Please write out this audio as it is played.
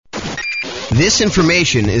This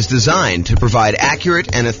information is designed to provide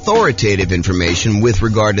accurate and authoritative information with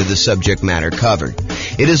regard to the subject matter covered.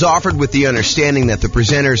 It is offered with the understanding that the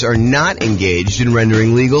presenters are not engaged in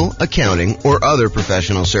rendering legal, accounting, or other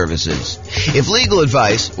professional services. If legal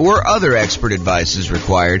advice or other expert advice is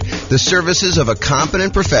required, the services of a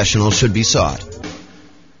competent professional should be sought.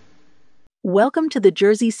 Welcome to the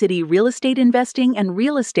Jersey City Real Estate Investing and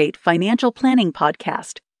Real Estate Financial Planning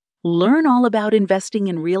Podcast. Learn all about investing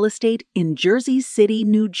in real estate in Jersey City,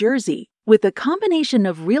 New Jersey, with a combination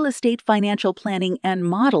of real estate financial planning and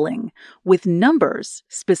modeling, with numbers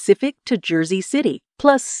specific to Jersey City,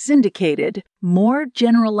 plus syndicated, more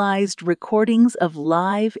generalized recordings of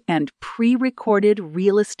live and pre-recorded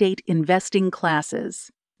real estate investing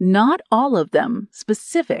classes. Not all of them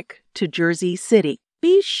specific to Jersey City.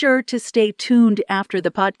 Be sure to stay tuned after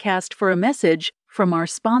the podcast for a message from our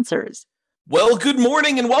sponsors. Well, good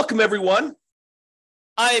morning and welcome, everyone.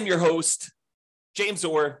 I am your host, James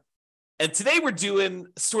Orr, and today we're doing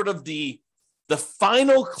sort of the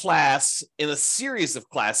final class in a series of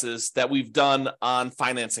classes that we've done on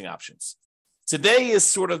financing options. Today is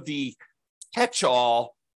sort of the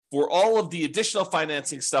catch-all for all of the additional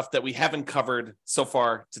financing stuff that we haven't covered so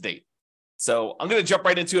far to date. So I'm going to jump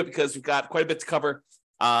right into it because we've got quite a bit to cover,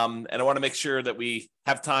 and I want to make sure that we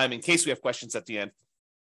have time in case we have questions at the end.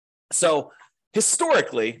 So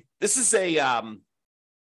historically, this is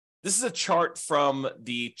a chart from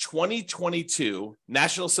the 2022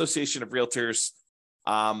 National Association of Realtors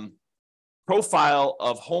profile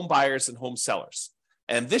of home buyers and home sellers.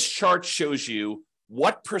 And this chart shows you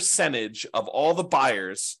what percentage of all the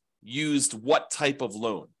buyers used what type of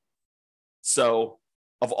loan. So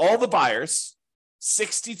of all the buyers,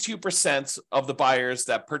 62% of the buyers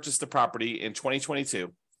that purchased the property in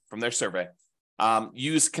 2022 from their survey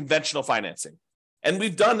use conventional financing. And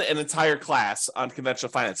we've done an entire class on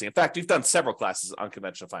conventional financing. In fact, we've done several classes on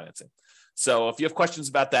conventional financing. So if you have questions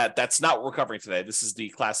about that, that's not what we're covering today. This is the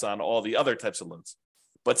class on all the other types of loans.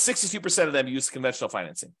 But 62% of them use conventional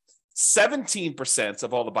financing. 17%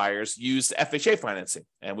 of all the buyers used FHA financing.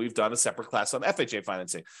 And we've done a separate class on FHA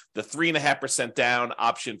financing. The 3.5% down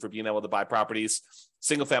option for being able to buy properties,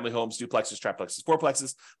 single family homes, duplexes, triplexes,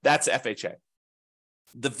 fourplexes, that's FHA.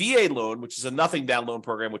 The VA loan, which is a nothing down loan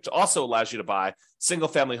program, which also allows you to buy single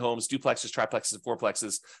family homes, duplexes, triplexes, and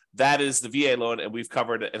fourplexes, that is the VA loan, and we've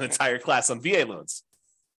covered an entire class on VA loans.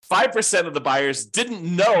 5% of the buyers didn't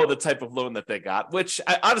know the type of loan that they got, which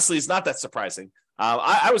honestly is not that surprising.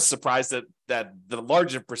 I was surprised that the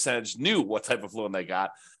larger percentage knew what type of loan they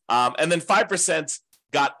got. And then 5%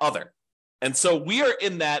 got other. And so we are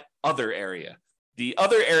in that other area. The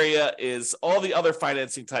other area is all the other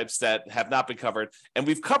financing types that have not been covered, and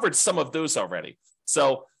we've covered some of those already.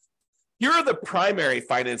 So here are the primary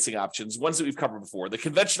financing options, ones that we've covered before. The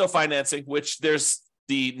conventional financing, which there's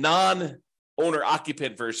the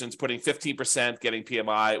non-owner-occupant versions, putting 15%, getting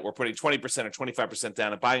PMI, or putting 20% or 25%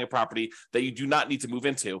 down and buying a property that you do not need to move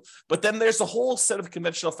into. But then there's a whole set of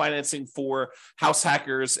conventional financing for house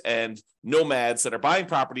hackers and nomads that are buying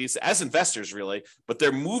properties as investors, really, but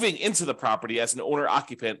they're moving into the property as an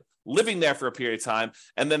owner-occupant, living there for a period of time,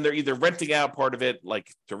 and then they're either renting out part of it,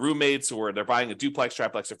 like to roommates, or they're buying a duplex,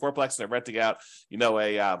 triplex, or fourplex, and they're renting out,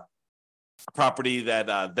 a property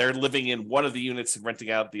that they're living in one of the units and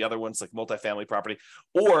renting out the other ones, like multifamily property,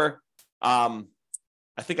 or I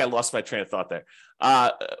think I lost my train of thought there,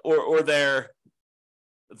 or they're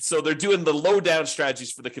doing the low down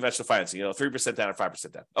strategies for the conventional financing, 3% down or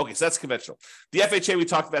 5% down. Okay, so that's conventional. The FHA, we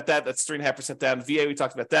talked about that. That's 3.5% down. VA, we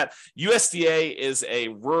talked about that. USDA is a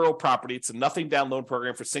rural property. It's a nothing down loan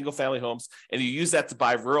program for single family homes, and you use that to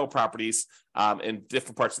buy rural properties in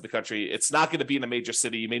different parts of the country. It's not going to be in a major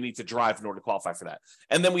city. You may need to drive in order to qualify for that.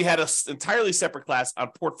 And then we had an entirely separate class on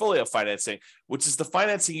portfolio financing, which is the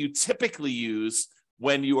financing you typically use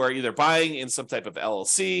when you are either buying in some type of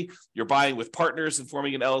LLC, you're buying with partners and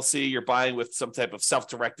forming an LLC, you're buying with some type of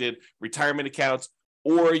self-directed retirement account,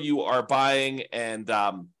 or you are buying and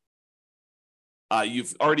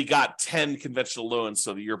you've already got 10 conventional loans,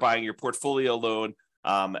 so that you're buying your portfolio loan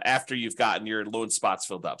after you've gotten your loan spots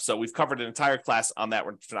filled up. So we've covered an entire class on that.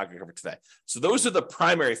 We're not going to cover today. So those are the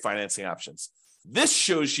primary financing options. This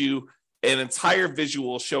shows you an entire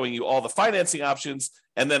visual showing you all the financing options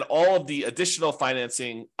and then all of the additional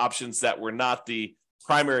financing options that were not the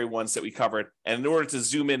primary ones that we covered. And in order to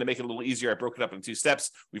zoom in and make it a little easier, I broke it up in 2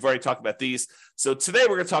 steps. We've already talked about these. So today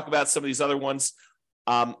we're going to talk about some of these other ones.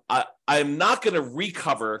 I'm not going to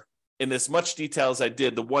recover in as much detail as I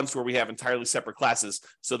did the ones where we have entirely separate classes.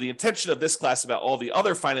 So the intention of this class about all the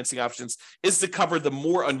other financing options is to cover the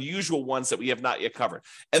more unusual ones that we have not yet covered.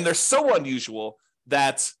 And they're so unusual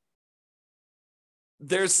that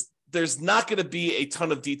there's not going to be a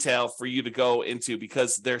ton of detail for you to go into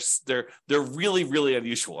because they're really, really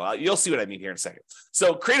unusual. You'll see what I mean here in a second.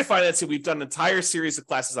 So creative financing, we've done an entire series of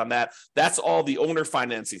classes on that. That's all the owner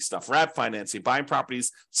financing stuff, wrap financing, buying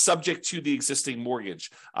properties subject to the existing mortgage,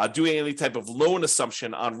 doing any type of loan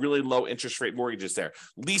assumption on really low interest rate mortgages there,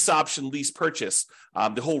 lease option, lease purchase,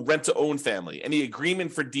 the whole rent to own family, any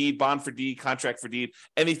agreement for deed, bond for deed, contract for deed,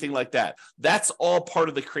 anything like that. That's all part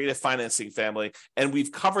of the creative financing family. And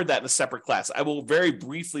we've covered that in a separate class. I will very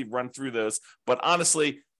briefly run through those, but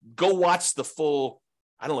honestly, go watch the full,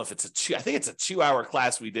 I don't know if it's I think it's a 2-hour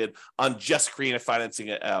class we did on just creative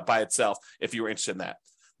financing by itself, if you were interested in that.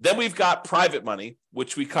 Then we've got private money,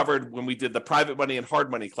 which we covered when we did the private money and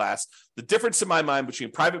hard money class. The difference in my mind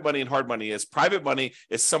between private money and hard money is private money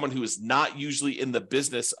is someone who is not usually in the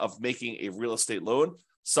business of making a real estate loan.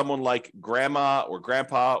 Someone like grandma or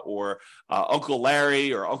grandpa or Uncle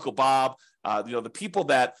Larry or Uncle Bob, the people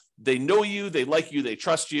that they know you, they like you, they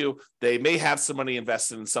trust you. They may have some money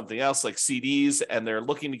invested in something else like CDs, and they're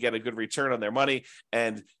looking to get a good return on their money.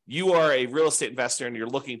 And you are a real estate investor and you're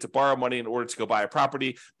looking to borrow money in order to go buy a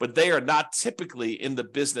property, but they are not typically in the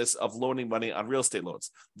business of loaning money on real estate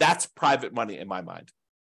loans. That's private money in my mind.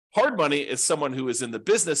 Hard money is someone who is in the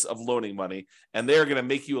business of loaning money, and they're going to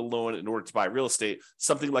make you a loan in order to buy real estate,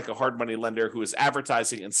 something like a hard money lender who is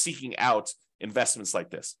advertising and seeking out investments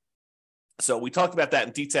like this. So we talked about that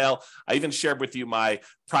in detail. I even shared with you my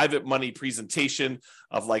private money presentation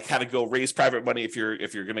of like how to go raise private money if you're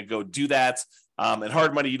going to go do that. And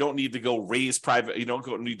hard money, you don't need to go raise private. You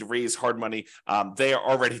don't need to raise hard money. They are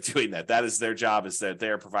already doing that. That is their job, is that they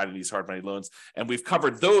are providing these hard money loans. And we've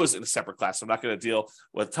covered those in a separate class. So I'm not going to deal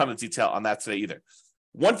with a ton of detail on that today either.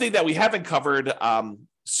 One thing that we haven't covered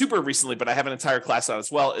super recently, but I have an entire class on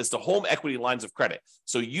as well, is the home equity lines of credit.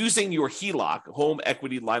 So using your HELOC, home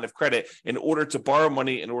equity line of credit, in order to borrow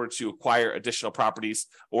money in order to acquire additional properties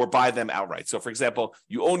or buy them outright. So for example,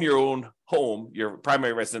 you own your own home, your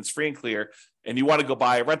primary residence free and clear, and you want to go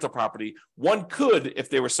buy a rental property. One could,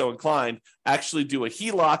 if they were so inclined, actually do a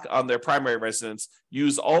HELOC on their primary residence,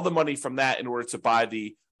 use all the money from that in order to buy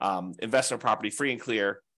the investment property free and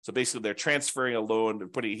clear. So basically, they're transferring a loan, they're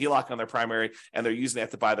putting a HELOC on their primary, and they're using that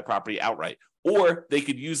to buy the property outright. Or they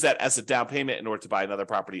could use that as a down payment in order to buy another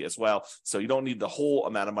property as well. So you don't need the whole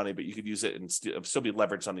amount of money, but you could use it and still be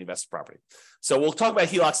leveraged on the invested property. So we'll talk about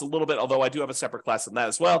HELOCs a little bit, although I do have a separate class on that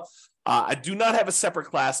as well. I do not have a separate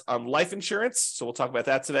class on life insurance, so we'll talk about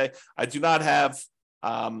that today. I do not have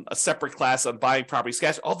a separate class on buying properties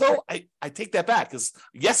cash, although I take that back, because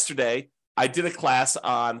yesterday I did a class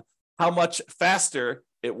on how much faster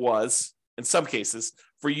it was, in some cases,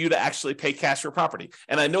 for you to actually pay cash for property.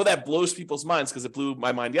 And I know that blows people's minds because it blew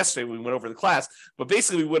my mind yesterday when we went over the class. But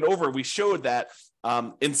basically, we showed that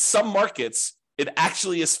in some markets, it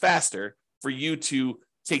actually is faster for you to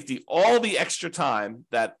take all the extra time,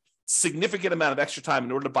 that significant amount of extra time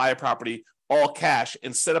in order to buy a property, all cash,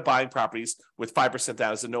 instead of buying properties with 5%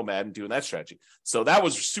 down as a nomad and doing that strategy. So that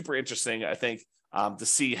was super interesting, I think, to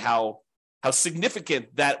see how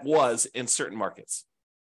significant that was in certain markets.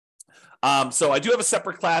 So I do have a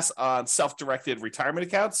separate class on self-directed retirement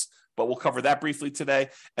accounts, but we'll cover that briefly today.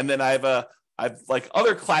 And then I've like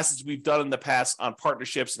other classes we've done in the past on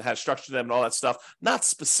partnerships and how to structure them and all that stuff, not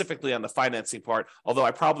specifically on the financing part, although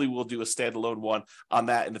I probably will do a standalone one on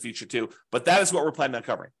that in the future too. But that is what we're planning on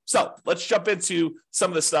covering. So let's jump into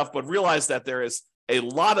some of the stuff, but realize that there is a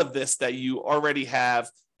lot of this that you already have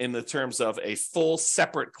in the terms of a full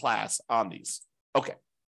separate class on these. Okay.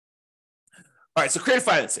 All right, so creative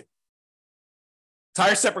financing.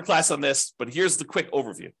 Entire separate class on this, but here's the quick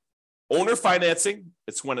overview. Owner financing,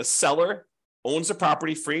 it's when a seller owns a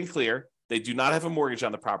property free and clear, they do not have a mortgage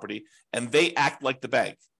on the property, and they act like the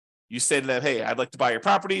bank. You say to them, hey, I'd like to buy your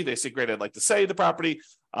property. They say, great, I'd like to sell you the property.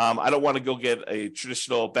 I don't want to go get a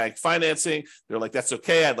traditional bank financing. They're like, that's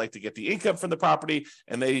okay. I'd like to get the income from the property.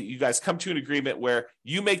 And you guys come to an agreement where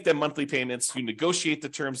you make them monthly payments, you negotiate the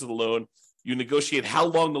terms of the loan, you negotiate how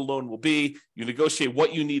long the loan will be. You negotiate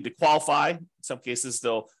what you need to qualify. In some cases,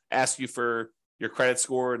 they'll ask you for your credit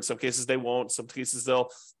score. In some cases, they won't. Some cases, they'll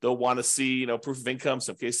want to see, proof of income.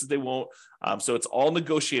 Some cases, they won't. So it's all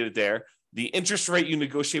negotiated there. The interest rate you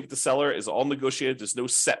negotiate with the seller is all negotiated. There's no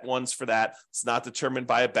set ones for that. It's not determined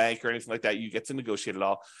by a bank or anything like that. You get to negotiate it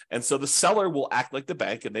all. And so the seller will act like the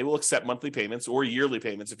bank, and they will accept monthly payments or yearly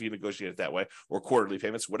payments if you negotiate it that way, or quarterly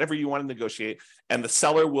payments, whatever you want to negotiate. And the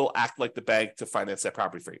seller will act like the bank to finance that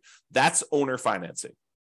property for you. That's owner financing.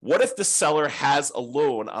 What if the seller has a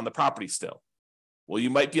loan on the property still? Well, you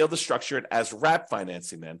might be able to structure it as wrap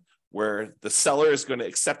financing then, where the seller is going to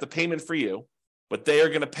accept the payment for you, but they are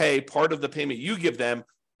going to pay part of the payment you give them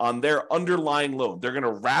on their underlying loan. They're going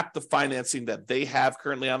to wrap the financing that they have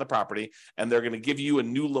currently on the property, and they're going to give you a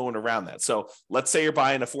new loan around that. So let's say you're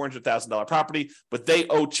buying a $400,000 property, but they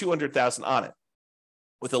owe $200,000 on it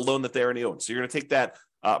with a loan that they already own. So you're going to take that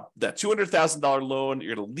 $200,000 loan,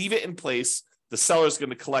 you're going to leave it in place. The seller is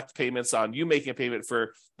going to collect payments on you making a payment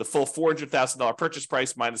for the full $400,000 purchase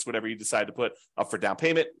price minus whatever you decide to put up for down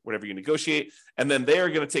payment, whatever you negotiate. And then they are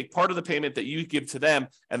going to take part of the payment that you give to them,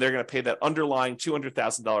 and they're going to pay that underlying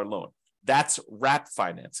 $200,000 loan. That's wrap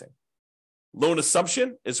financing. Loan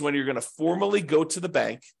assumption is when you're going to formally go to the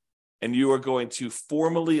bank and you are going to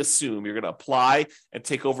formally assume, you're going to apply and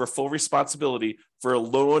take over full responsibility for a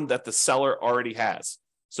loan that the seller already has.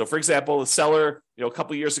 So, for example, the seller, a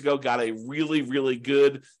couple of years ago got a really, really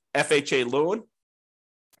good FHA loan,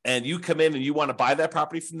 and you come in and you want to buy that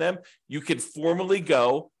property from them. You can formally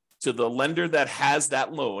go to the lender that has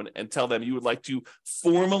that loan and tell them you would like to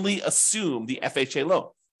formally assume the FHA loan.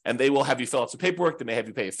 And they will have you fill out some paperwork. They may have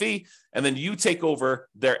you pay a fee, and then you take over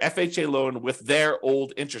their FHA loan with their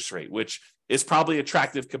old interest rate, which is probably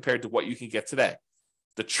attractive compared to what you can get today.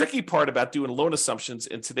 The tricky part about doing loan assumptions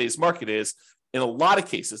in today's market is, in a lot of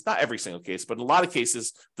cases, not every single case, but in a lot of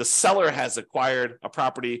cases, the seller has acquired a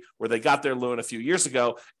property where they got their loan a few years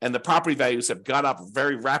ago, and the property values have gone up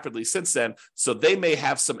very rapidly since then. So they may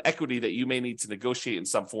have some equity that you may need to negotiate in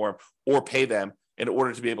some form or pay them in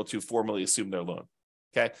order to be able to formally assume their loan.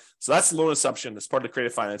 Okay, so that's the loan assumption. That's part of the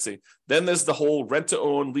creative financing. Then there's the whole rent to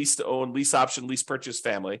own, lease option, lease purchase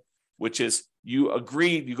family, which is you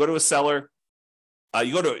go to a seller.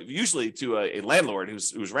 You go to usually to a landlord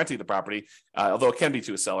who's renting the property, although it can be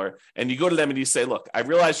to a seller, and you go to them and you say, look, I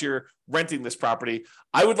realize you're renting this property.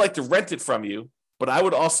 I would like to rent it from you, but I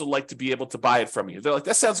would also like to be able to buy it from you. They're like,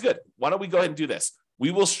 that sounds good. Why don't we go ahead and do this?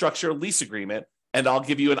 We will structure a lease agreement, and I'll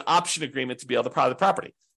give you an option agreement to be able to buy the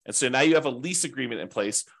property. And so now you have a lease agreement in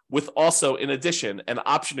place with also, in addition, an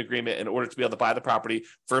option agreement in order to be able to buy the property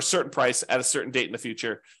for a certain price at a certain date in the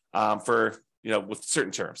future with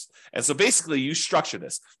certain terms. And so basically you structure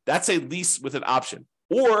this. That's a lease with an option.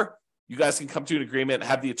 Or you guys can come to an agreement,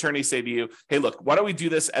 have the attorney say to you, hey, look, why don't we do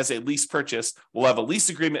this as a lease purchase? We'll have a lease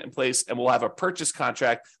agreement in place, and we'll have a purchase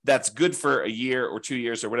contract that's good for a year or 2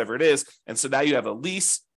 years or whatever it is. And so now you have a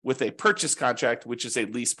lease with a purchase contract, which is a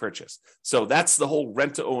lease purchase. So that's the whole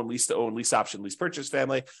rent to own, lease option, lease purchase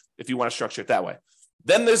family, if you want to structure it that way.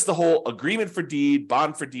 Then there's the whole agreement for deed,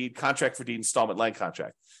 bond for deed, contract for deed, installment land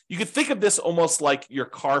contract. You could think of this almost like your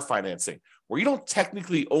car financing, where you don't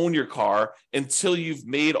technically own your car until you've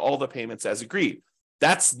made all the payments as agreed.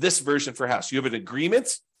 That's this version for house. You have an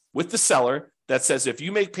agreement with the seller that says if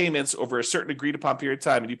you make payments over a certain agreed upon period of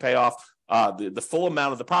time and you pay off the full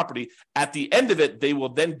amount of the property, at the end of it, they will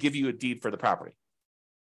then give you a deed for the property.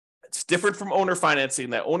 It's different from owner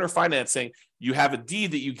financing. That owner financing, you have a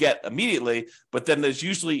deed that you get immediately, but then there's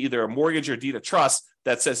usually either a mortgage or deed of trust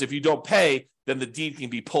that says if you don't pay, then the deed can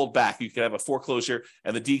be pulled back. You can have a foreclosure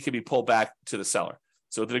and the deed can be pulled back to the seller.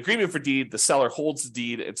 So with an agreement for deed, the seller holds the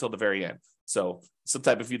deed until the very end. So some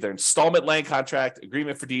type of either installment land contract,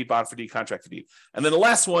 agreement for deed, bond for deed, contract for deed. And then the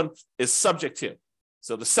last one is subject to.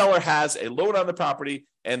 So the seller has a loan on the property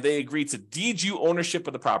and they agree to deed you ownership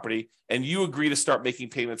of the property, and you agree to start making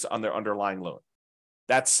payments on their underlying loan.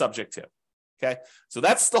 That's subject to. Okay, so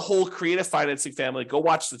that's the whole creative financing family. Go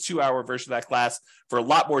watch the 2-hour version of that class for a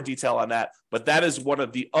lot more detail on that. But that is one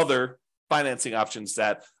of the other financing options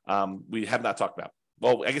that we have not talked about.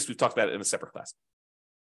 Well, I guess we've talked about it in a separate class.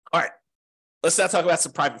 All right, let's now talk about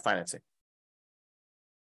some private financing.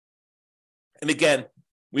 And again,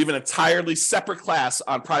 we have an entirely separate class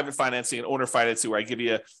on private financing and owner financing where I give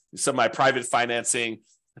you some of my private financing.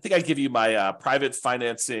 I think I give you my private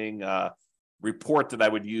financing report that I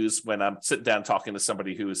would use when I'm sitting down talking to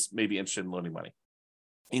somebody who is maybe interested in loaning money.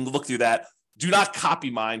 You can look through that. Do not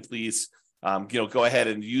copy mine, please. Go ahead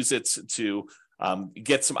and use it to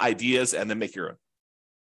get some ideas and then make your own.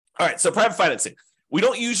 All right, so private financing. We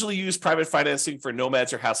don't usually use private financing for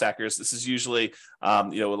nomads or house hackers. This is usually,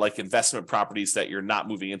 like investment properties that you're not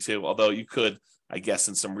moving into, although you could, I guess,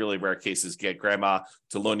 in some really rare cases, get grandma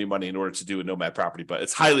to loan you money in order to do a nomad property, but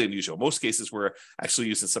it's highly unusual. Most cases, we're actually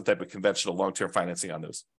using some type of conventional long-term financing on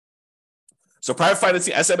those. So private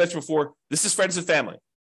financing, as I mentioned before, this is friends and family.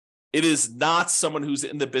 It is not someone who's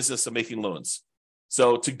in the business of making loans.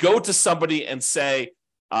 So to go to somebody and say,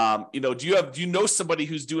 do you know somebody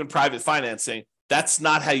who's doing private financing? That's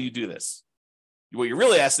not how you do this. What you're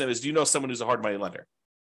really asking them is, do you know someone who's a hard money lender?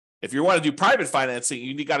 If you want to do private financing,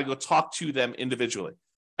 you got to go talk to them individually.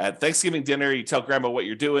 At Thanksgiving dinner, you tell grandma what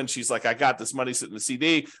you're doing. She's like, I got this money sitting in the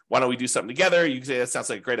CD. Why don't we do something together? You can say, that sounds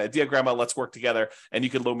like a great idea, grandma. Let's work together. And you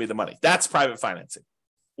can loan me the money. That's private financing.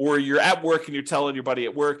 Or you're at work and you're telling your buddy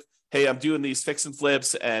at work, hey, I'm doing these fix and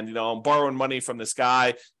flips and, I'm borrowing money from this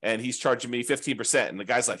guy and he's charging me 15%. And the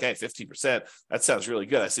guy's like, hey, 15%, that sounds really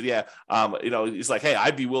good. I said, yeah. He's like, hey,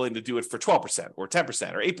 I'd be willing to do it for 12% or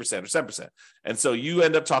 10% or 8% or 7%. And so you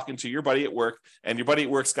end up talking to your buddy at work and your buddy at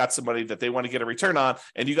work's got some money that they want to get a return on.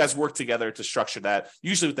 And you guys work together to structure that,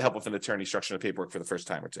 usually with the help of an attorney structuring the paperwork for the first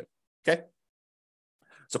time or two. Okay.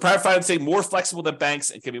 So private financing, more flexible than banks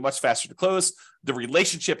and can be much faster to close. The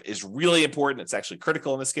relationship is really important. It's actually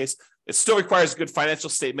critical in this case. It still requires a good financial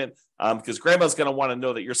statement because grandma's going to want to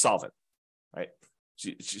know that you're solvent, right?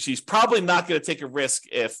 She's probably not going to take a risk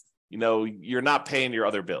if, you're not paying your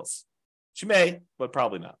other bills. She may, but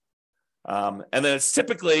probably not. And then it's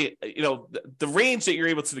typically, the range that you're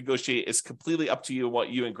able to negotiate is completely up to you and what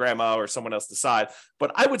you and grandma or someone else decide.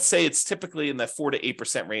 But I would say it's typically in that 4 to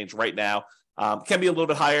 8% range right now. Can be a little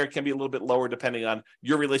bit higher, can be a little bit lower, depending on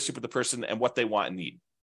your relationship with the person and what they want and need.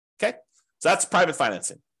 Okay, so that's private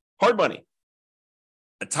financing. Hard money,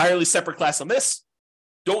 entirely separate class on this.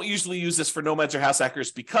 Don't usually use this for nomads or house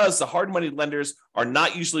hackers because the hard money lenders are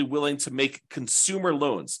not usually willing to make consumer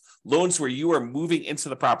loans where you are moving into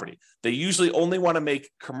the property. They usually only want to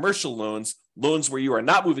make commercial loans where you are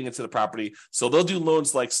not moving into the property. So they'll do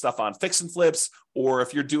loans like stuff on fix and flips, or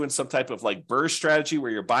if you're doing some type of like BRRRR strategy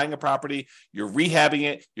where you're buying a property, you're rehabbing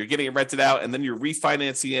it, you're getting it rented out, and then you're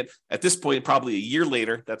refinancing it at this point, probably a year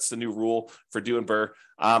later. That's the new rule for doing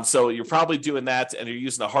BRRRR. So you're probably doing that and you're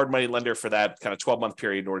using a hard money lender for that kind of 12-month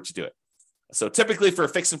period in order to do it. So typically for a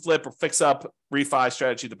fix and flip or fix up refi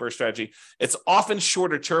strategy, the BRRRR strategy, it's often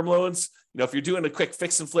shorter term loans. If you're doing a quick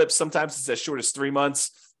fix and flip, sometimes it's as short as 3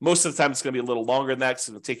 months. Most of the time, it's going to be a little longer than that because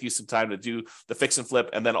it'll take you some time to do the fix and flip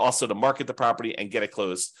and then also to market the property and get it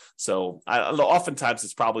closed. So oftentimes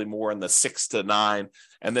it's probably more in the 6 to 9.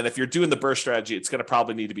 And then if you're doing the BRRRR strategy, it's going to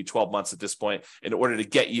probably need to be 12 months at this point in order to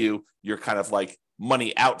get you your kind of like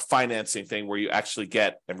money out financing thing where you actually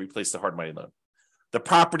get and replace the hard money loan. The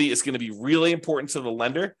property is going to be really important to the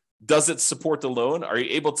lender. Does it support the loan? Are you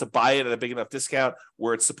able to buy it at a big enough discount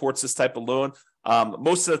where it supports this type of loan?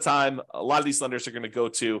 Most of the time, a lot of these lenders are going to go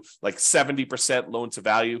to like 70% loan to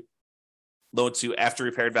value, loan to after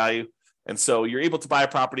repaired value. And so you're able to buy a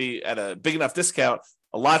property at a big enough discount.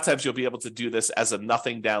 A lot of times you'll be able to do this as a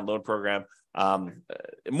nothing down loan program.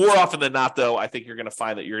 More often than not, though, I think you're going to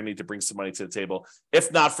find that you're going to need to bring some money to the table,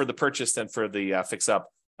 if not for the purchase, then for the fix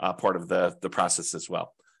up part of the process as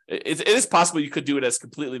well. It is possible you could do it as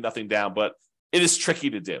completely nothing down, but it is tricky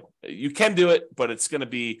to do. You can do it, but it's going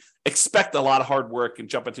to expect a lot of hard work and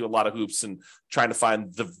jump into a lot of hoops and trying to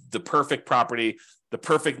find the perfect property, the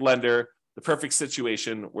perfect lender, the perfect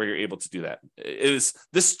situation where you're able to do that. This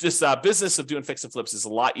business of doing fix and flips is a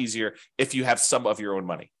lot easier if you have some of your own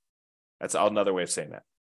money. That's another way of saying that.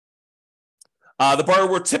 The borrower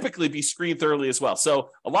will typically be screened thoroughly as well. So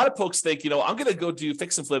a lot of folks think, I'm going to go do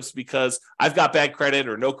fix and flips because I've got bad credit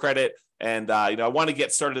or no credit. And, I want to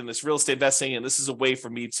get started in this real estate investing. And this is a way for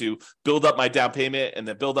me to build up my down payment and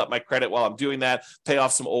then build up my credit while I'm doing that, pay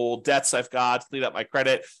off some old debts I've got, clean up my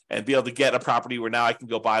credit and be able to get a property where now I can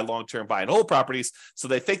go buy long-term buy and hold properties. So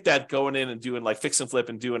they think that going in and doing like fix and flip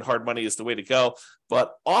and doing hard money is the way to go.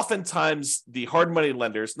 But oftentimes the hard money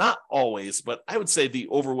lenders, not always, but I would say the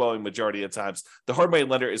overwhelming majority of times, the hard money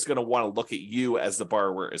lender is going to want to look at you as the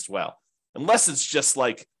borrower as well. Unless it's just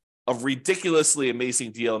like a ridiculously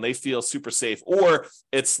amazing deal and they feel super safe, or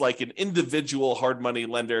it's like an individual hard money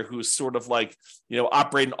lender who's sort of like,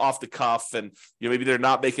 operating off the cuff and, maybe they're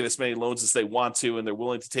not making as many loans as they want to, and they're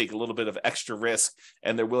willing to take a little bit of extra risk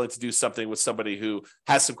and they're willing to do something with somebody who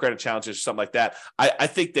has some credit challenges or something like that. I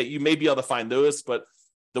think that you may be able to find those, but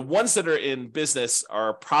the ones that are in business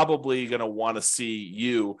are probably going to want to see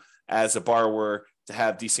you as a borrower to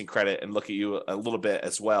have decent credit and look at you a little bit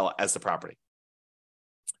as well as the property.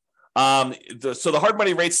 So the hard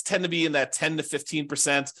money rates tend to be in that 10 to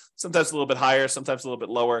 15%, sometimes a little bit higher, sometimes a little bit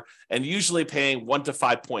lower, and usually paying 1 to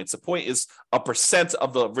 5 points. A point is a percent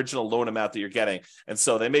of the original loan amount that you're getting. And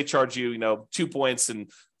so they may charge you, 2 points and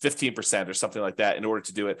 15% or something like that in order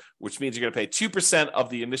to do it, which means you're going to pay 2% of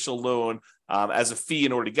the initial loan as a fee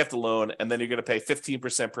in order to get the loan. And then you're going to pay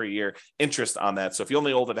 15% per year interest on that. So if you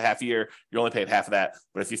only hold it a half year, you're only paying half of that.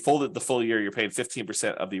 But if you fold it the full year, you're paying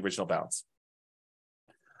 15% of the original balance.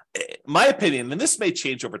 My opinion, and this may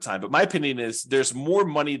change over time, but my opinion is there's more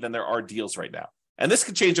money than there are deals right now. And this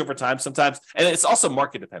can change over time sometimes. And it's also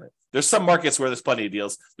market dependent. There's some markets where there's plenty of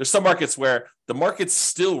deals. There's some markets where the market's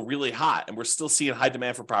still really hot and we're still seeing high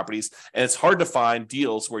demand for properties. And it's hard to find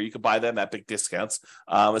deals where you can buy them at big discounts,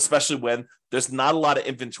 especially when there's not a lot of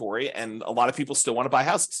inventory and a lot of people still want to buy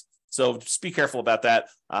houses. So just be careful about that.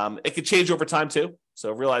 It could change over time too.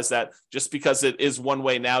 So realize that just because it is one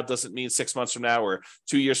way now doesn't mean 6 months from now or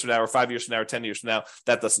 2 years from now or 5 years from now or 10 years from now,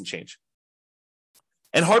 that doesn't change.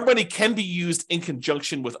 And hard money can be used in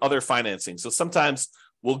conjunction with other financing. So sometimes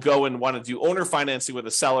we'll go and want to do owner financing with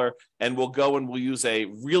a seller, and we'll use a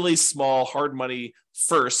really small hard money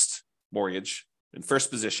first mortgage in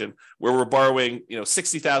first position, where we're borrowing,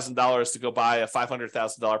 $60,000 to go buy a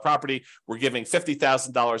 $500,000 property. We're giving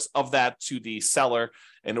 $50,000 of that to the seller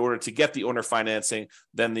in order to get the owner financing.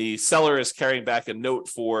 Then the seller is carrying back a note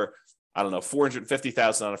for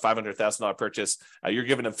 $450,000 on a $500,000 purchase. You're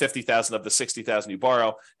giving them $50,000 of the $60,000 you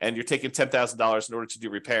borrow, and you're taking $10,000 in order to do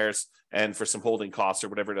repairs and for some holding costs or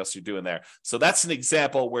whatever else you're doing there. So that's an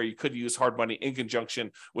example where you could use hard money in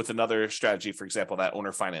conjunction with another strategy, for example, that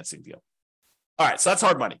owner financing deal. All right, so that's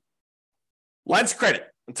hard money. Lines of credit,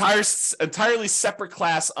 entirely separate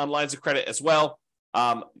class on lines of credit as well.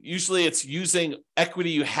 Usually it's using equity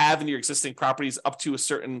you have in your existing properties up to a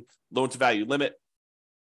certain loan-to-value limit.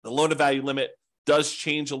 The loan-to-value limit does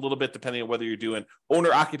change a little bit depending on whether you're doing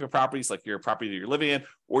owner-occupant properties, like your property that you're living in,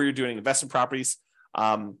 or you're doing investment properties.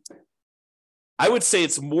 I would say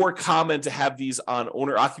it's more common to have these on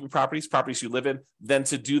owner-occupant properties you live in, than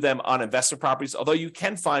to do them on investment properties, although you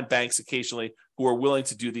can find banks occasionally who are willing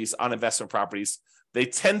to do these on investment properties. They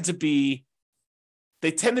tend to be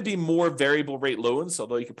more variable rate loans,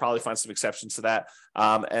 although you could probably find some exceptions to that.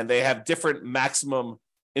 And they have different maximum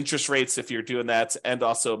interest rates if you're doing that, and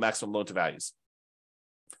also maximum loan to values.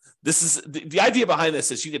 This is the idea behind this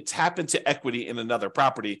is you can tap into equity in another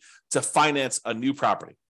property to finance a new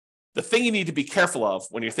property. The thing you need to be careful of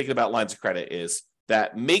when you're thinking about lines of credit is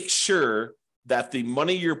that make sure that the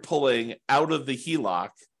money you're pulling out of the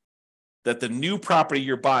HELOC, that the new property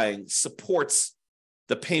you're buying supports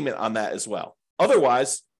the payment on that as well.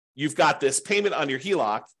 Otherwise, you've got this payment on your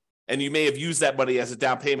HELOC, and you may have used that money as a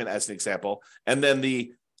down payment, as an example, and then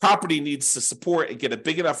the property needs to support and get a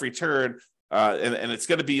big enough return, and it's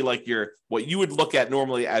going to be like what you would look at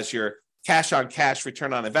normally as your cash on cash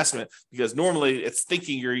return on investment, because normally it's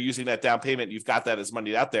thinking you're using that down payment, you've got that as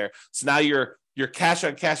money out there. So now your cash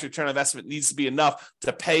on cash return on investment needs to be enough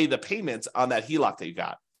to pay the payments on that HELOC that you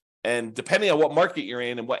got. And depending on what market you're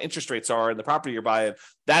in and what interest rates are in the property you're buying,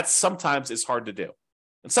 that sometimes is hard to do.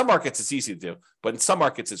 In some markets, it's easy to do, but in some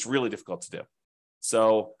markets, it's really difficult to do.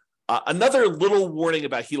 So another little warning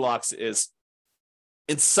about HELOCs is,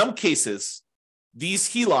 in some cases, these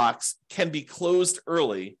HELOCs can be closed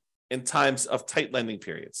early in times of tight lending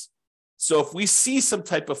periods. So if we see some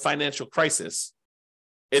type of financial crisis,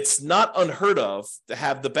 it's not unheard of to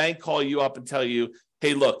have the bank call you up and tell you,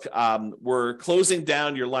 hey, look, we're closing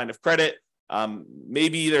down your line of credit.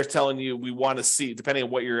 Maybe they're telling you we want to see, depending on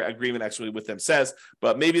what your agreement actually with them says,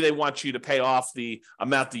 but maybe they want you to pay off the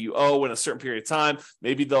amount that you owe in a certain period of time.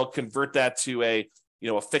 Maybe they'll convert that to a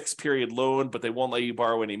fixed period loan, but they won't let you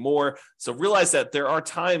borrow anymore. So realize that there are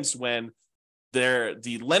times when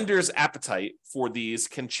the lender's appetite for these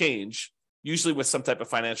can change, usually with some type of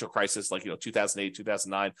financial crisis, like 2008,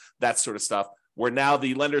 2009, that sort of stuff, where now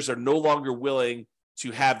the lenders are no longer willing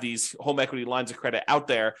to have these home equity lines of credit out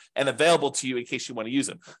there and available to you in case you want to use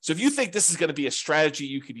them. So if you think this is going to be a strategy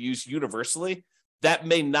you could use universally, that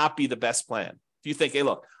may not be the best plan. If you think, hey,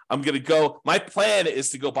 look, my plan is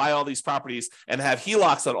to go buy all these properties and have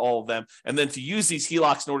HELOCs on all of them, and then to use these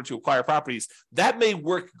HELOCs in order to acquire properties, that may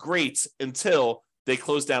work great until they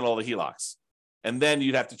close down all the HELOCs. And then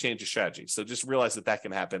you'd have to change your strategy. So just realize that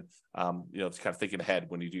can happen, kind of thinking ahead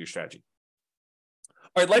when you do your strategy.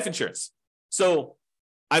 All right, life insurance. So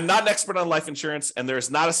I'm not an expert on life insurance, and there's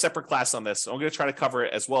not a separate class on this. So I'm going to try to cover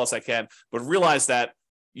it as well as I can, but realize that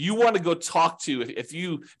you want to go talk to, if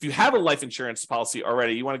you have a life insurance policy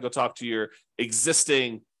already, you want to go talk to your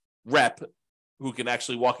existing rep who can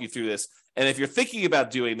actually walk you through this. And if you're thinking about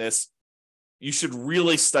doing this, you should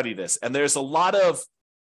really study this. And there's a lot of,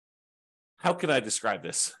 how can I describe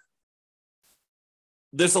this?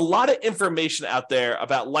 There's a lot of information out there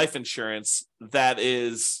about life insurance that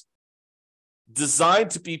is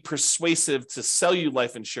designed to be persuasive to sell you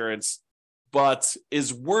life insurance, but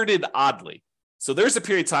is worded oddly. So there's a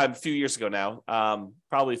period of time a few years ago now,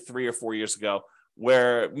 probably 3 or 4 years ago,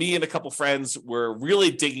 where me and a couple friends were really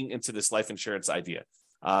digging into this life insurance idea.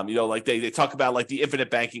 Like they talk about like the infinite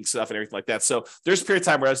banking stuff and everything like that. So there's a period of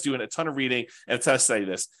time where I was doing a ton of reading and a ton of study of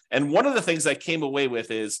this. And one of the things I came away with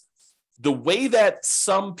is the way that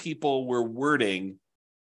some people were wording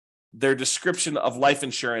their description of life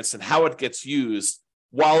insurance and how it gets used,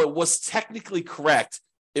 while it was technically correct,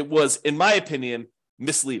 it was, in my opinion,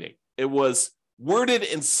 misleading. It was worded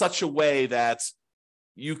in such a way that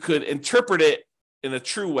you could interpret it in a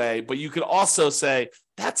true way, but you could also say,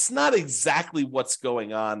 that's not exactly what's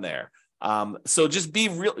going on there. So just be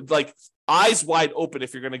real, like eyes wide open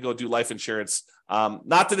if you're going to go do life insurance.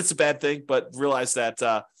 Not that it's a bad thing, but realize that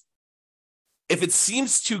if it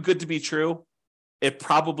seems too good to be true, it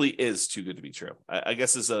probably is too good to be true. I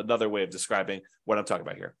guess is another way of describing what I'm talking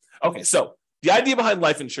about here. Okay, so the idea behind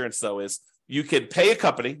life insurance, though, is you could pay a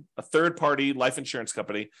company, a third-party life insurance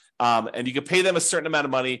company, and you could pay them a certain amount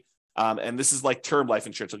of money. And this is like term life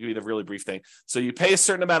insurance. I'll give you the really brief thing. So you pay a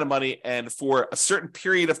certain amount of money, and for a certain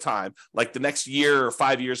period of time, like the next year or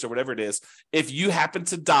 5 years or whatever it is, if you happen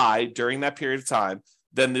to die during that period of time,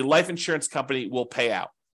 then the life insurance company will pay out.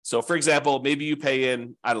 So, for example, maybe you pay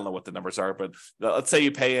in, I don't know what the numbers are, but let's say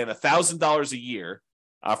you pay in $1,000 a year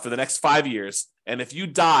for the next 5 years. And if you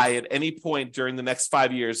die at any point during the next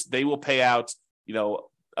 5 years, they will pay out,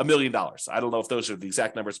 $1 million. I don't know if those are the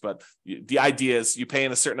exact numbers, but the idea is you pay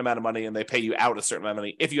in a certain amount of money and they pay you out a certain amount of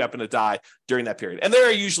money if you happen to die during that period. And there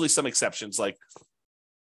are usually some exceptions, like,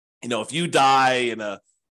 if you die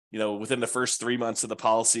in within the first 3 months of the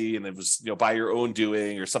policy and it was, by your own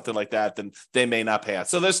doing or something like that, then they may not pay out.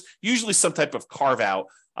 So there's usually some type of carve out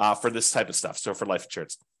for this type of stuff. So for life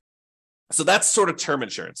insurance. So that's sort of term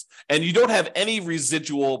insurance, and you don't have any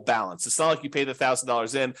residual balance. It's not like you pay the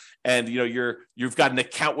 $1,000 in, and you've got an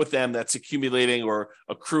account with them that's accumulating or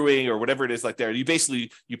accruing or whatever it is like there. You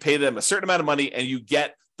pay them a certain amount of money, and you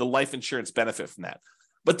get the life insurance benefit from that.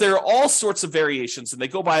 But there are all sorts of variations, and they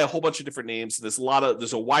go by a whole bunch of different names. There's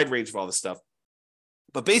a wide range of all this stuff.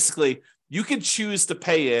 But basically, you can choose to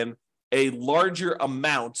pay in a larger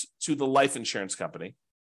amount to the life insurance company,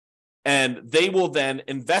 and they will then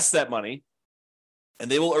invest that money and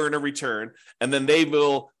they will earn a return, and then they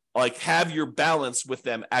will have your balance with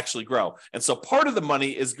them actually grow. And so part of the money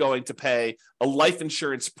is going to pay a life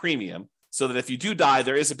insurance premium so that if you do die,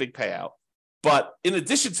 there is a big payout. But in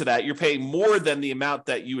addition to that, you're paying more than the amount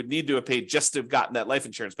that you would need to have paid just to have gotten that life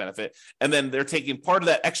insurance benefit. And then they're taking part of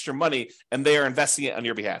that extra money and they are investing it on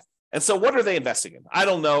your behalf. And so what are they investing in? I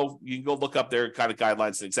don't know. You can go look up their kind of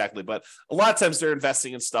guidelines exactly, but a lot of times they're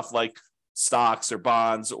investing in stuff like stocks or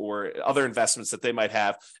bonds or other investments that they might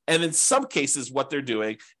have. And in some cases, what they're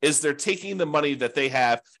doing is they're taking the money that they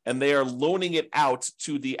have and they are loaning it out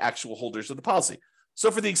to the actual holders of the policy. So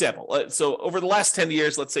for the example, so over the last 10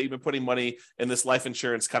 years, let's say you've been putting money in this life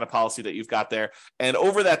insurance kind of policy that you've got there. And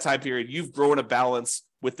over that time period, you've grown a balance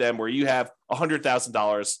with them where you have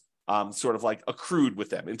 $100,000 sort of like accrued with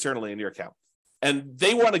them internally in your account. And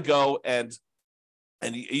they want to go and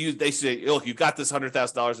they say, look, you've got this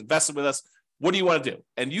 $100,000 invested with us. What do you want to do?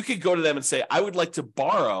 And you could go to them and say, I would like to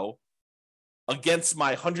borrow against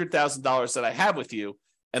my $100,000 that I have with you.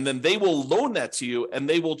 And then they will loan that to you and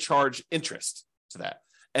they will charge interest to that.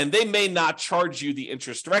 And they may not charge you the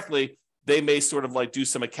interest directly. They may sort of like do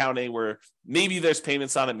some accounting where maybe there's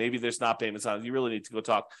payments on it, maybe there's not payments on it. You really need to go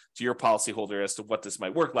talk to your policyholder as to what this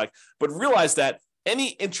might work like. But realize that any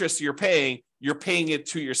interest you're paying it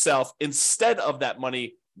to yourself instead of that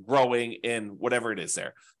money growing in whatever it is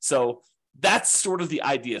there. So that's sort of the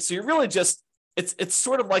idea. So you're really just, it's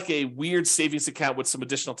sort of like a weird savings account with some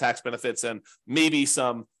additional tax benefits and maybe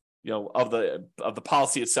some, of the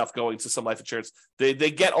policy itself going to some life insurance.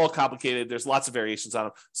 They get all complicated. There's lots of variations on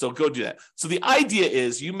them. So go do that. So the idea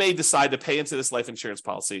is you may decide to pay into this life insurance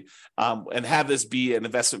policy and have this be an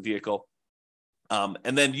investment vehicle.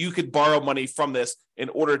 And then you could borrow money from this in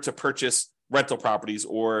order to purchase rental properties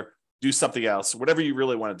or do something else, whatever you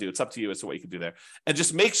really want to do. It's up to you as to what you can do there. And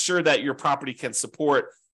just make sure that your property can support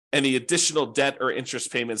any additional debt or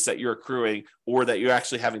interest payments that you're accruing or that you're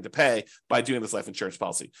actually having to pay by doing this life insurance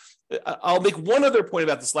policy. I'll make one other point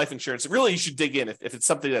about this life insurance. Really, you should dig in if it's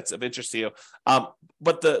something that's of interest to you.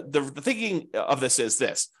 But the thinking of this is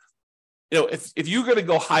this. If you're going to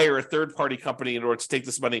go hire a third-party company in order to take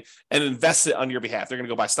this money and invest it on your behalf, they're going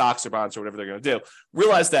to go buy stocks or bonds or whatever they're going to do,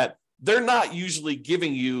 realize that they're not usually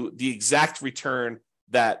giving you the exact return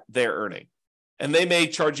that they're earning. And they may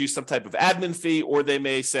charge you some type of admin fee, or they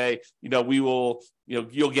may say, we will,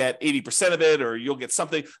 you'll get 80% of it, or you'll get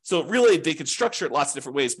something. So really, they can structure it lots of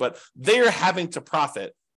different ways, but they're having to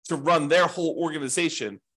profit to run their whole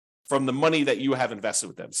organization from the money that you have invested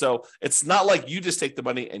with them. So it's not like you just take the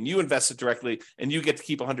money and you invest it directly and you get to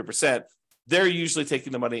keep 100%. They're usually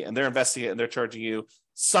taking the money and they're investing it and they're charging you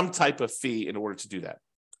some type of fee in order to do that.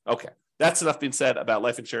 Okay, that's enough being said about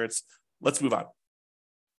life insurance. Let's move on.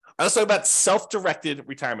 I was talking about self-directed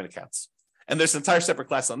retirement accounts. And there's an entire separate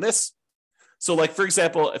class on this. So like, for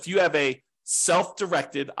example, if you have a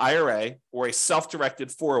self-directed IRA or a self-directed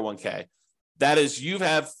 401k, that is, you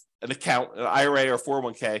have an account, an IRA or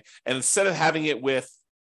 401k, and instead of having it with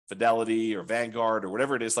Fidelity or Vanguard or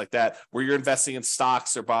whatever it is like that, where you're investing in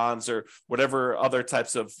stocks or bonds or whatever other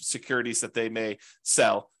types of securities that they may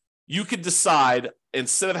sell, you could decide,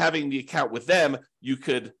 instead of having the account with them, you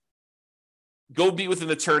could go meet with an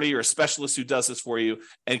attorney or a specialist who does this for you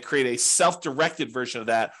and create a self-directed version of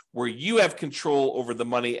that where you have control over the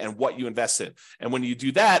money and what you invest in. And when you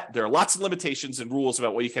do that, there are lots of limitations and rules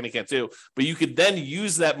about what you can and can't do, but you could then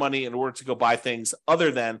use that money in order to go buy things other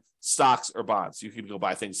than stocks or bonds. You could go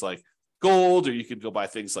buy things like gold, or you could go buy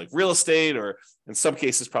things like real estate, or in some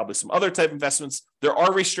cases, probably some other type of investments. There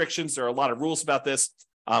are restrictions. There are a lot of rules about this.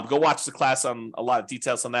 Go watch the class on a lot of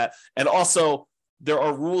details on that. And also there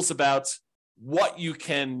are rules about what you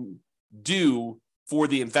can do for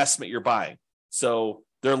the investment you're buying. So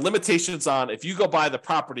there are limitations on, if you go buy the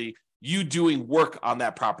property, you doing work on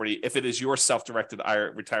that property if it is your self-directed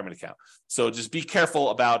IRA retirement account. So just be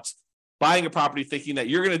careful about buying a property thinking that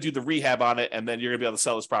you're going to do the rehab on it and then you're going to be able to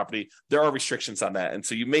sell this property. There are restrictions on that. And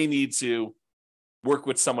so you may need to work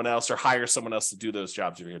with someone else or hire someone else to do those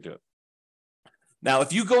jobs if you're going to do it. Now,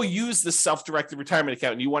 if you go use the self-directed retirement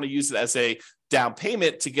account and you want to use it as a down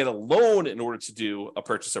payment to get a loan in order to do a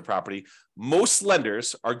purchase of property, most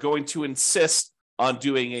lenders are going to insist on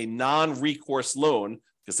doing a non-recourse loan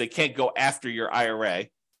because they can't go after your IRA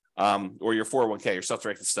or your 401k, your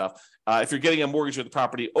self-directed stuff. If you're getting a mortgage with the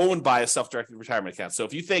property owned by a self-directed retirement account. So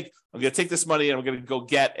if you think, I'm going to take this money and I'm going to go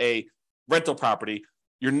get a rental property,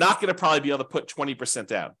 you're not going to probably be able to put 20%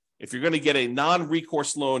 down. If you're going to get a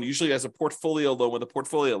non-recourse loan, usually as a portfolio loan with a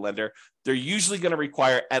portfolio lender, they're usually going to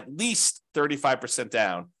require at least 35%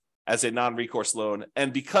 down as a non-recourse loan.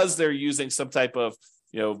 And because they're using some type of,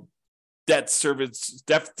 debt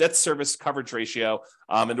service coverage ratio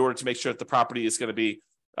in order to make sure that the property is going to be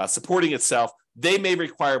supporting itself, they may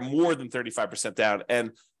require more than 35% down.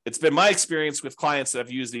 And it's been my experience with clients that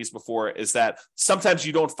have used these before is that sometimes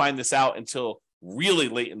you don't find this out until really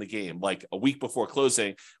late in the game, like a week before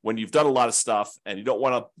closing, when you've done a lot of stuff and you don't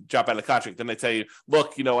want to drop out of the contract. Then they tell you,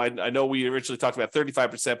 look, I know we originally talked about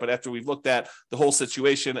 35%, but after we've looked at the whole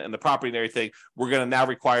situation and the property and everything, we're going to now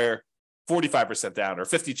require 45% down or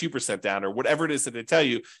 52% down or whatever it is that they tell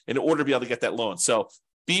you in order to be able to get that loan. So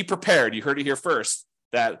be prepared. You heard it here first,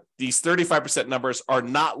 that these 35% numbers are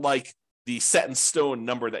not like the set in stone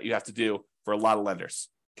number that you have to do for a lot of lenders.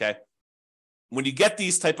 Okay. When you get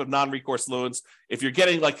these type of non-recourse loans, if you're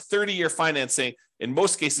getting like 30-year financing, in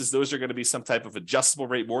most cases, those are going to be some type of adjustable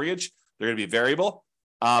rate mortgage. They're going to be variable.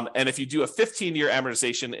 And if you do a 15-year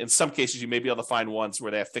amortization, in some cases, you may be able to find ones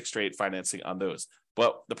where they have fixed rate financing on those.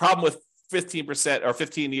 But the problem with 15% or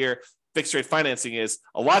 15-year fixed rate financing is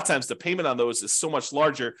a lot of times the payment on those is so much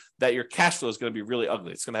larger that your cash flow is going to be really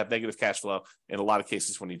ugly. It's going to have negative cash flow in a lot of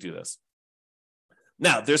cases when you do this.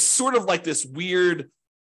 Now, there's sort of like this weird,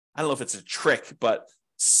 I don't know if it's a trick, but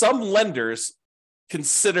some lenders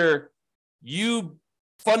consider you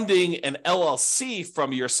funding an LLC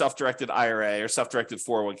from your self-directed IRA or self-directed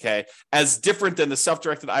 401k as different than the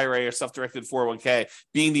self-directed IRA or self-directed 401k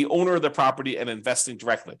being the owner of the property and investing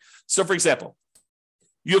directly. So for example,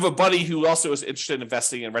 you have a buddy who also is interested in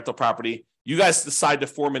investing in rental property. You guys decide to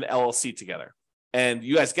form an LLC together. And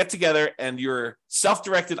you guys get together and your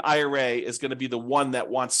self-directed IRA is going to be the one that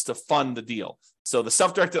wants to fund the deal. So the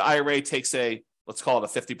self-directed IRA takes let's call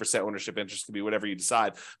it a 50% ownership interest, could be whatever you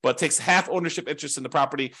decide, but it takes half ownership interest in the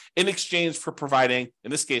property in exchange for providing,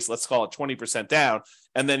 in this case, let's call it 20% down.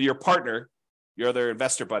 And then your partner, your other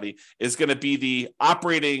investor buddy, is going to be the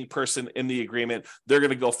operating person in the agreement. They're going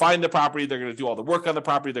to go find the property. They're going to do all the work on the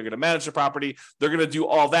property. They're going to manage the property. They're going to do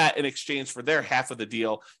all that in exchange for their half of the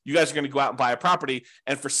deal. You guys are going to go out and buy a property.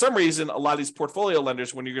 And for some reason, a lot of these portfolio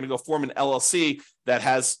lenders, when you're going to go form an LLC that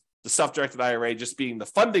has the self-directed IRA just being the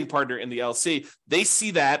funding partner in the LLC, they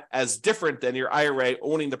see that as different than your IRA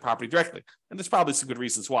owning the property directly. And there's probably some good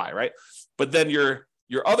reasons why, right? But then your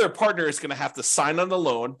other partner is going to have to sign on the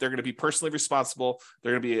loan. They're going to be personally responsible.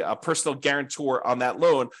 They're going to be a personal guarantor on that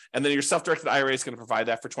loan. And then your self-directed IRA is going to provide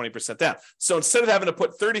that for 20% down. So instead of having to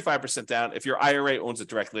put 35% down, if your IRA owns it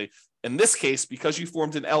directly, in this case, because you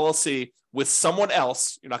formed an LLC with someone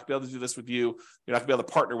else, you're not going to be able to do this with you. You're not going to be able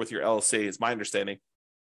to partner with your LLC, is my understanding.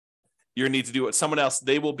 You're going to need to do it with someone else.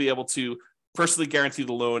 They will be able to personally guarantee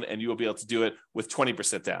the loan, and you will be able to do it with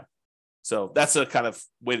 20% down. So that's a kind of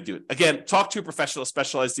way to do it. Again, talk to a professional,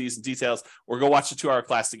 specialize these in details, or go watch the 2-hour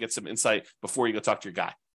class to get some insight before you go talk to your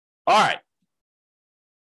guy. All right.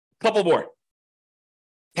 Couple more.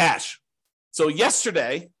 Cash. So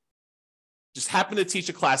yesterday, just happened to teach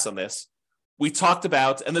a class on this. We talked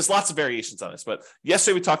about, and there's lots of variations on this, but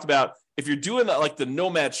yesterday we talked about if you're doing the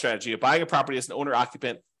nomad strategy of buying a property as an owner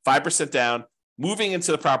occupant, 5% down, moving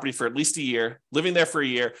into the property for at least a year, living there for a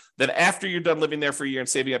year. Then after you're done living there for a year and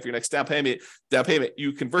saving up your next down payment,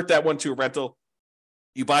 you convert that one to a rental.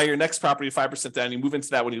 You buy your next property 5% down, you move into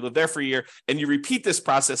that when you live there for a year, and you repeat this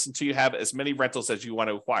process until you have as many rentals as you want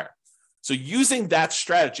to acquire. So using that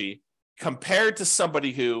strategy compared to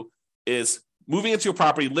somebody who is moving into a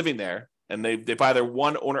property, living there, and they buy their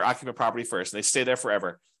one owner occupant property first, and they stay there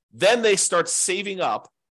forever. Then they start saving up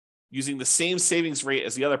using the same savings rate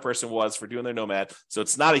as the other person was for doing their nomad. So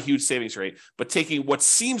it's not a huge savings rate, but taking what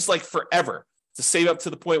seems like forever to save up to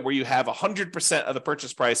the point where you have 100% of the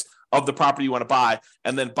purchase price of the property you want to buy,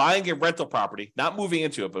 and then buying a rental property, not moving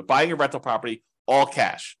into it, but buying a rental property, all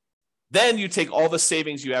cash. Then you take all the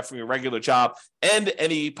savings you have from your regular job and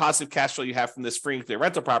any positive cash flow you have from this free and clear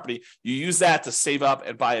rental property, you use that to save up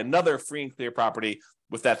and buy another free and clear property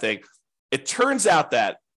with that thing. It turns out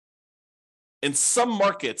that in some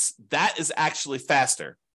markets, that is actually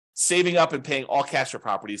faster, saving up and paying all cash for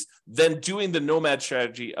properties, than doing the nomad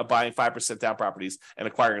strategy of buying 5% down properties and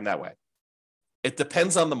acquiring that way. It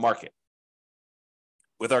depends on the market.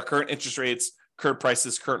 With our current interest rates, current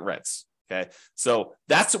prices, current rents. Okay, so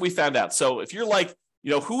that's what we found out. So if you're like,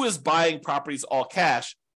 who is buying properties all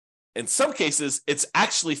cash? In some cases, it's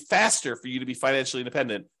actually faster for you to be financially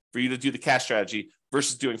independent, for you to do the cash strategy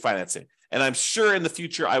versus doing financing. And I'm sure in the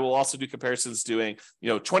future, I will also do comparisons doing,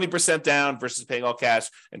 20% down versus paying all cash,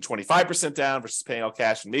 and 25% down versus paying all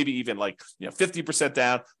cash, and maybe even 50%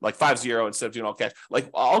 down, like 5-0 instead of doing all cash.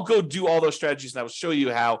 I'll go do all those strategies, and I will show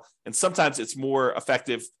you how. And sometimes it's more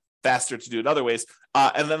effective, faster to do it other ways.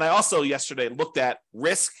 And then I also yesterday looked at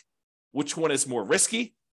risk, which one is more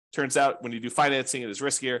risky. Turns out when you do financing, it is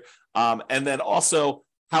riskier. And then also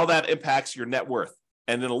how that impacts your net worth.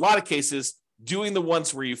 And in a lot of cases, doing the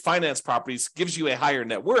ones where you finance properties gives you a higher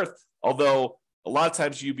net worth, although a lot of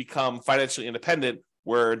times you become financially independent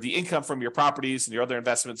where the income from your properties and your other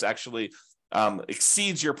investments actually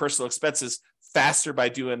exceeds your personal expenses faster by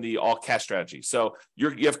doing the all cash strategy. So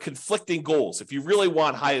you have conflicting goals. If you really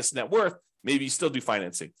want highest net worth, maybe you still do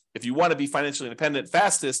financing. If you want to be financially independent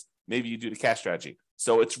fastest, maybe you do the cash strategy.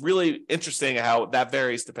 So it's really interesting how that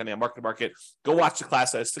varies depending on market to market. Go watch the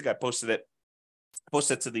class. I think I posted it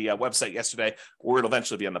to the website yesterday, or it'll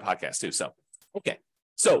eventually be on the podcast too. So, okay.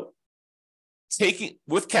 So taking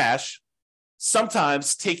with cash,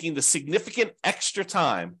 sometimes taking the significant extra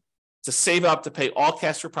time to save up to pay all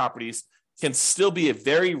cash for properties can still be a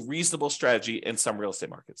very reasonable strategy in some real estate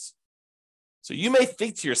markets. So you may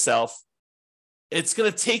think to yourself, it's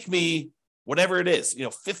going to take me whatever it is,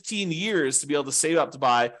 15 years to be able to save up to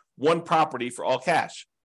buy one property for all cash.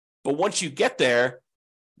 But once you get there,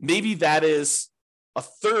 maybe that is a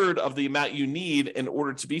third of the amount you need in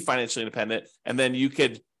order to be financially independent. And then you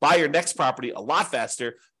could buy your next property a lot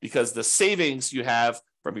faster because the savings you have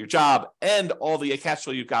from your job and all the cash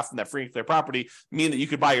flow you've got from that free and clear property mean that you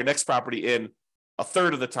could buy your next property in a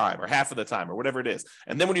third of the time or half of the time or whatever it is.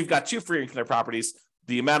 And then when you've got two free and clear properties,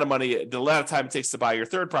 the amount of time it takes to buy your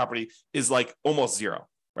third property is like almost zero,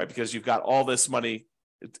 right? Because you've got all this money,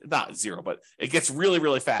 not zero, but it gets really,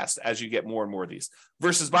 really fast as you get more and more of these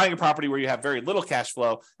versus buying a property where you have very little cash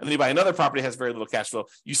flow. And then you buy another property that has very little cash flow.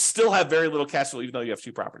 You still have very little cash flow, even though you have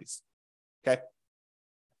two properties. Okay.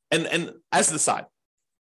 And as an aside,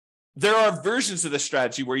 there are versions of this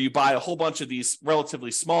strategy where you buy a whole bunch of these relatively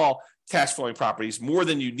small cash flowing properties, more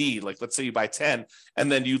than you need. Like let's say you buy 10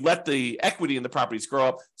 and then you let the equity in the properties grow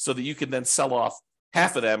up so that you can then sell off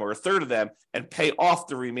half of them or a third of them and pay off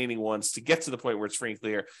the remaining ones to get to the point where it's free and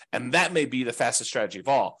clear. And that may be the fastest strategy of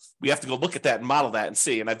all. We have to go look at that and model that and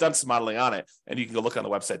see. And I've done some modeling on it and you can go look on the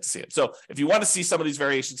website to see it. So if you want to see some of these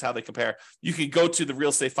variations, how they compare, you can go to the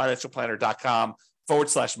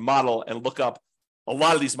realestatefinancialplanner.com/model and look up a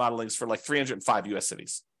lot of these modelings for like 305 US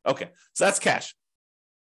cities. Okay. So that's cash.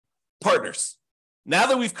 Partners. Now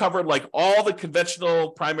that we've covered like all the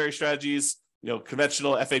conventional primary strategies,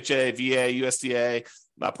 conventional FHA, VA, USDA,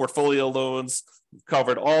 portfolio loans. We've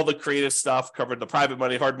covered all the creative stuff, covered the private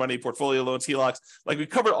money, hard money, portfolio loans, HELOCs. Like we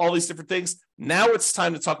covered all these different things. Now it's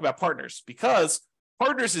time to talk about partners because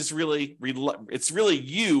partners is really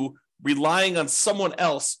you relying on someone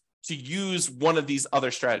else to use one of these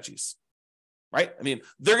other strategies, right? I mean,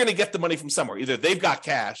 they're going to get the money from somewhere. Either they've got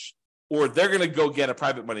cash or they're going to go get a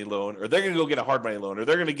private money loan, or they're going to go get a hard money loan, or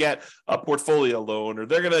they're going to get a portfolio loan, or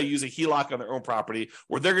they're going to use a HELOC on their own property,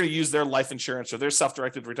 or they're going to use their life insurance or their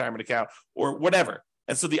self-directed retirement account or whatever.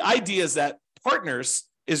 And so the idea is that partners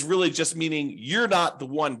is really just meaning you're not the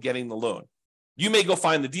one getting the loan. You may go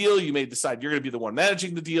find the deal. You may decide you're going to be the one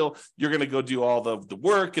managing the deal. You're going to go do all the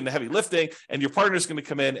work and the heavy lifting, and your partner's going to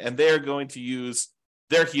come in and they're going to use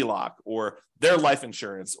their HELOC or their life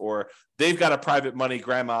insurance, or they've got a private money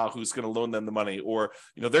grandma who's going to loan them the money, or,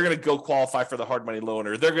 they're going to go qualify for the hard money loan,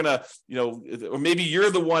 or they're going to, or maybe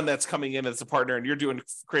you're the one that's coming in as a partner and you're doing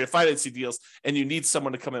creative financing deals and you need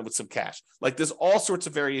someone to come in with some cash. Like, there's all sorts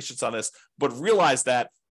of variations on this, but realize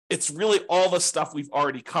that it's really all the stuff we've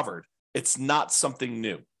already covered. It's not something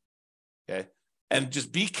new. Okay. And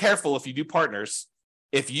just be careful if you do partners.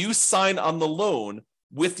 If you sign on the loan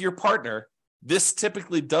with your partner, this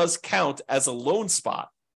typically does count as a loan spot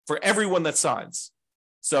for everyone that signs.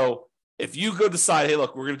 So if you go decide, hey,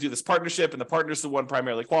 look, we're going to do this partnership, and the partner's the one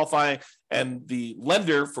primarily qualifying, and the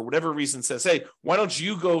lender, for whatever reason, says, hey, why don't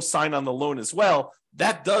you go sign on the loan as well?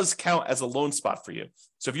 That does count as a loan spot for you.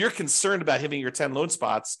 So if you're concerned about hitting your 10 loan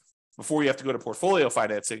spots before you have to go to portfolio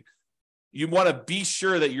financing, you want to be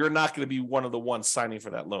sure that you're not going to be one of the ones signing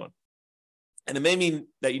for that loan. And it may mean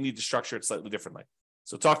that you need to structure it slightly differently.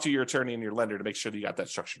 So talk to your attorney and your lender to make sure that you got that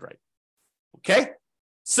structured right. Okay?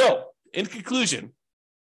 So in conclusion,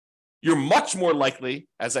 you're much more likely,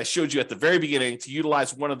 as I showed you at the very beginning, to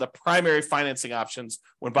utilize one of the primary financing options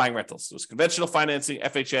when buying rentals. So it's conventional financing,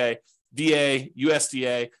 FHA, VA,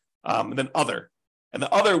 USDA, and then other. And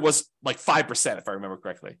the other was like 5%, if I remember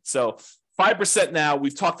correctly. So 5% now,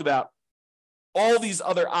 we've talked about all these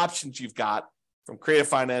other options you've got, from creative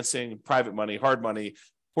financing, private money, hard money,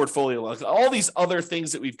 portfolio loans, all these other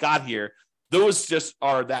things that we've got here. Those just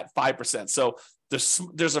are that 5%. So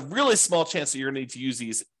there's a really small chance that you're going to need to use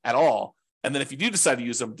these at all. And then if you do decide to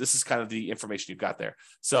use them, this is kind of the information you've got there.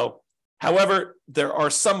 So, however, there are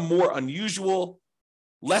some more unusual,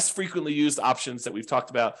 less frequently used options that we've talked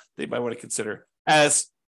about that you might want to consider, as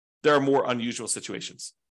there are more unusual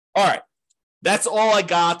situations. All right. That's all I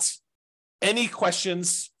got. Any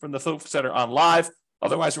questions from the folks that are on live?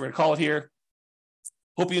 Otherwise, we're going to call it here.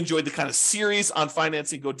 Hope you enjoyed the kind of series on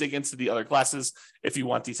financing. Go dig into the other classes if you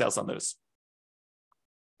want details on those.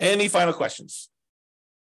 Any final questions?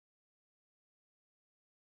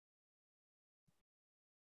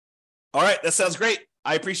 All right, that sounds great.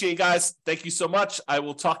 I appreciate you guys. Thank you so much. I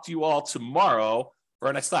will talk to you all tomorrow for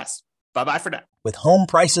our next class. Bye-bye for now. With home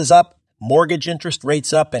prices up, mortgage interest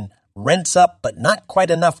rates up, and rents up, but not quite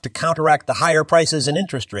enough to counteract the higher prices and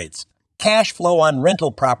interest rates, cash flow on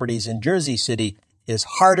rental properties in Jersey City is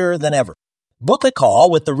harder than ever. Book a call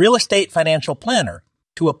with the Real Estate Financial Planner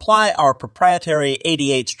to apply our proprietary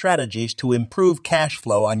 88 strategies to improve cash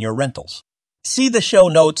flow on your rentals. See the show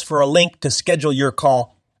notes for a link to schedule your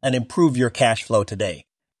call and improve your cash flow today.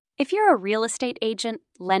 If you're a real estate agent,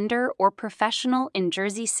 lender, or professional in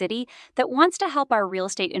Jersey City that wants to help our real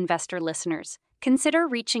estate investor listeners, consider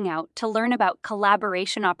reaching out to learn about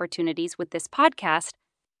collaboration opportunities with this podcast.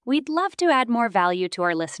 We'd love to add more value to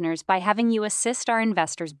our listeners by having you assist our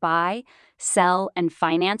investors buy, sell, and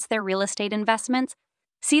finance their real estate investments.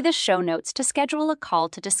 See the show notes to schedule a call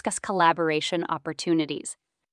to discuss collaboration opportunities.